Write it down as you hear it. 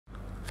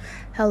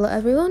Hello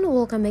everyone,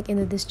 welcome back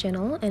into this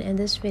channel, and in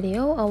this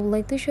video I would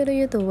like to show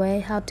you the way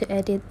how to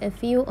edit a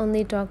view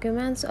only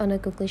documents on a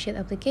Google Sheet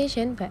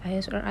application by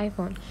iOS or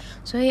iPhone.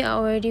 So here I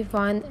already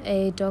found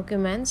a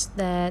documents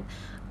that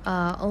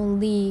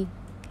only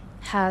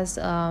has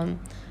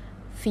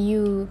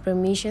few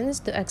permissions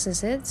to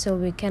access it, so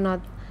we cannot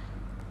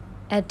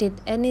edit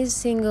any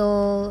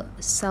single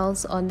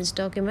cells on this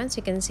documents.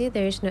 You can see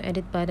there is no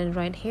edit button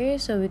right here,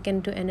 so we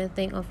can do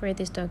anything over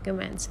these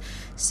documents.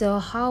 So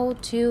how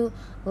to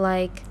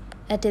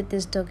edit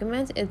this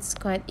document? It's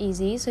quite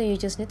easy. So you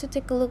just need to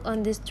take a look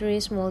on these three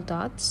small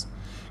dots,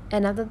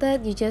 and after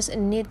that you just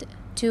need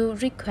to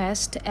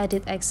request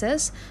edit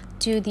access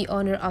to the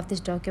owner of this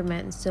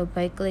document. So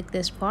by click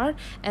this part,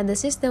 and the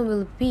system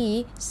will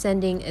be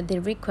sending the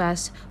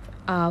request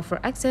for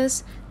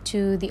access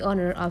to the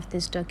owner of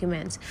this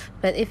document.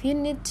 But if you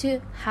need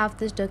to have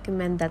this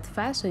document that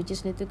fast, so you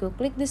just need to go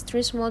click these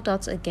three small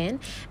dots again,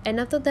 and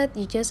after that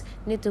you just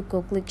need to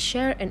go click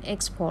share and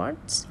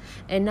exports,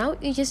 and now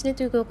you just need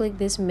to go click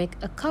this make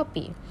a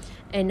copy,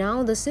 and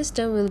now the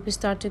system will be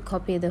start to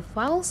copy the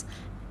files,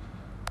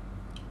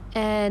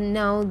 and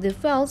now the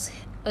files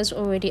is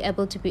already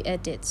able to be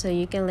edited. So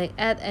you can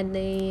add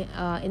any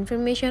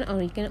information,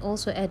 or you can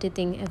also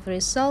editing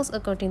every cells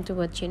according to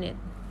what you need.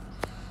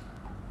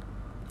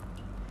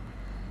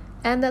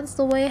 And that's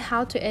the way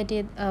how to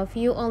edit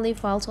view only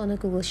files on a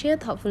Google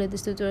Sheet. Hopefully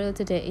this tutorial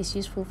today is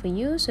useful for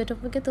you. So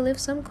don't forget to leave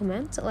some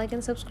comments, like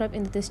and subscribe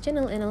into this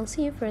channel, and I'll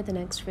see you for the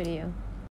next video.